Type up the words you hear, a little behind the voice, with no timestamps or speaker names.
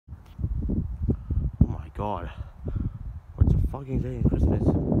god. What's a fucking day in Christmas?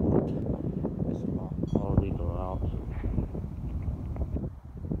 What? It's not already go out.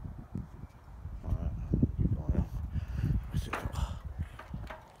 Alright, keep going.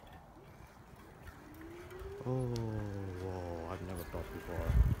 Oh, whoa, I've never thought before.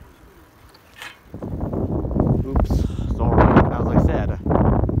 Oops, sorry, as I said.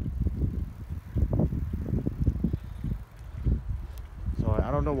 Sorry, I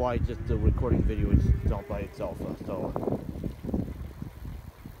don't know why just the recording video is not by itself, so.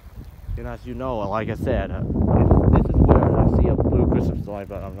 And as you know, like I said, this is where I see a blue Christmas light,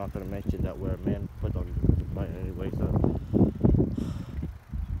 but I'm not going to mention that where a man put on the light anyway, so.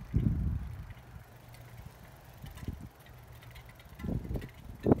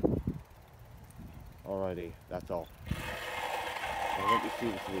 Alrighty, that's all. Now let me see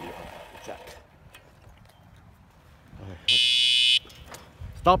this video. Check. Okay.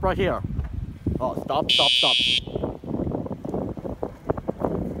 Stop right here. Oh, stop.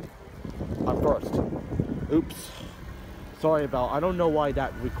 I'm first. Oops. Sorry about, I don't know why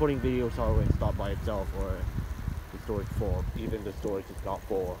that recording video is always stopped by itself, or the storage full. Even the storage is not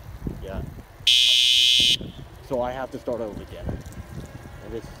full yet. So I have to start over again.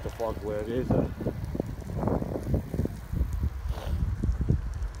 And this is the fog where it is.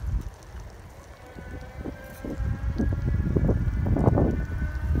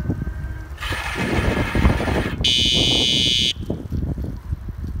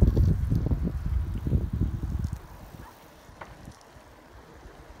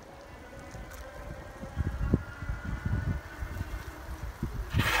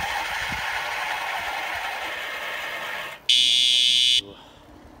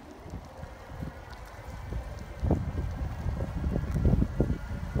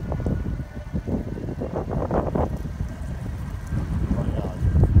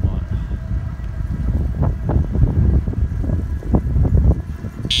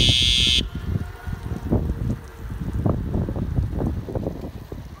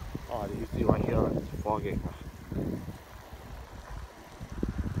 Fogging.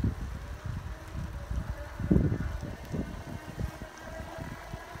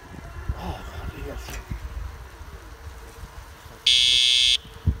 Oh, yes.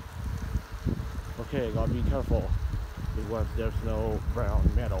 Okay, gotta be careful because there's no brown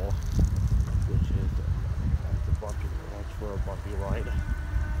metal, which is that's a bumpy, that's for a bumpy ride.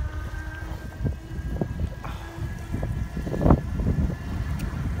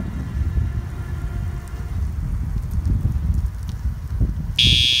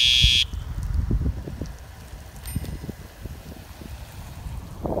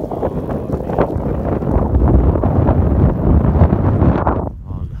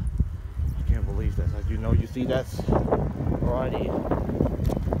 See, that's alrighty.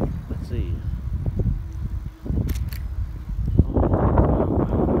 Let's see.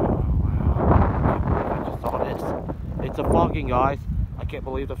 Wow. I just saw this. It's a fogging, guys. I can't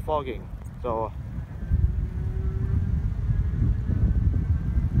believe the fogging. So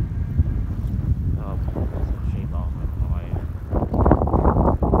shape off my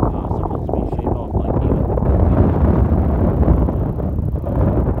supposed to be shape off like even.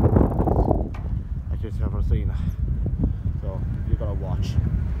 Never seen, so you gotta watch.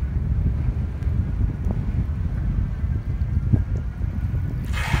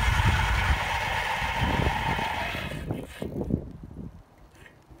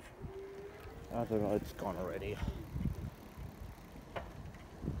 I don't know, it's gone already.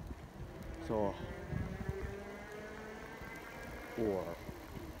 So, or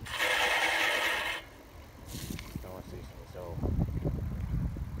no, I see. So.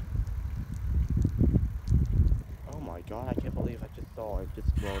 Oh my god, I can't believe I just saw it. Just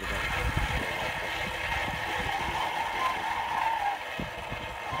rode it out.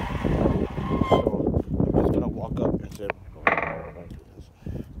 So I'm just gonna walk up and say, oh, don't do this.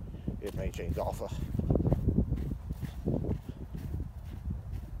 It may change off.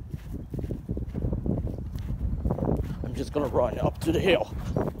 I'm just gonna run up to the hill.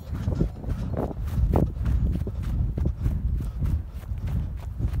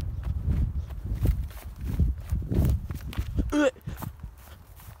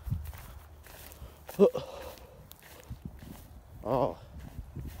 Oh,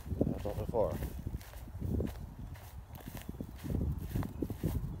 I thought before.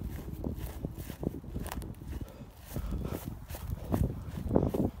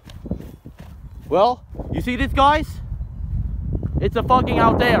 Well, you see this, guys? It's a fogging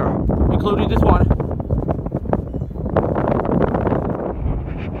out there, including this one.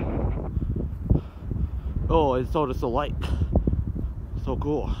 Oh, it's so light. So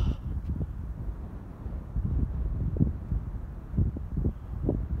cool.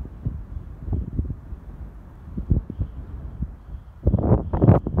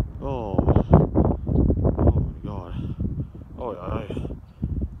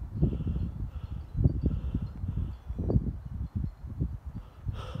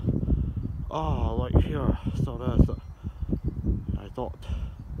 Oh, like here. So there's. I thought.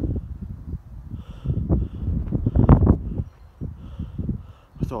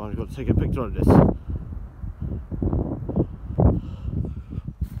 So I'm going to take a picture of this.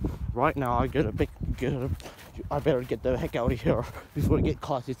 Right now, I better get the heck out of here before I get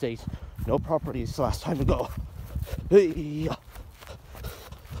caught. It says no properties last time ago. Hey.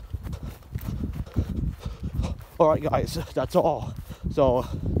 Alright guys, that's all. So,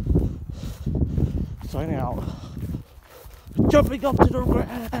 signing out. Jumping up to the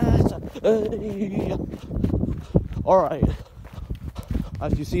grass. Hey. Alright.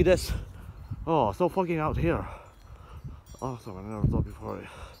 As you see this, oh, so fucking out here. Awesome, I never thought before.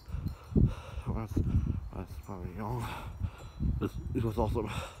 That's probably young. This was awesome.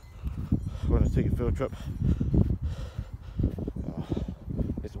 We're gonna take a field trip.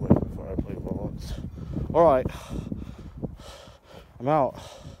 It's way before I play Roblox. Alright, I'm out.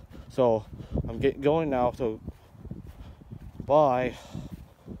 So, I'm getting going now, so bye.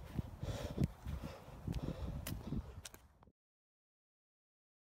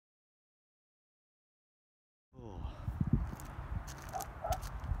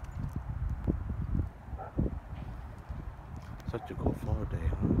 Such a cool fall day,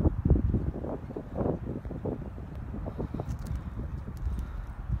 huh?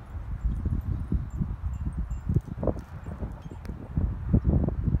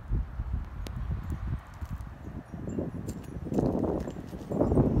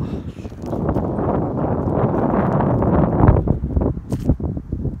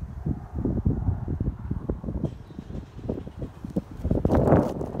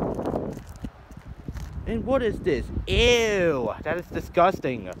 And what is this? Ew! That is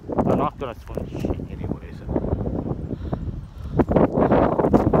disgusting. I'm not gonna swim shit anyways.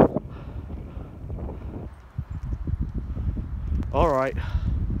 Alright.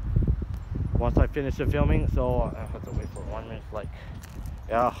 Once I finish the filming, so I have to wait for 1 minute, like,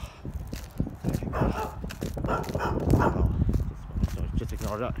 yeah. So just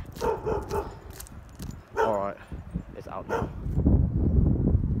ignore that. Alright. It's out now.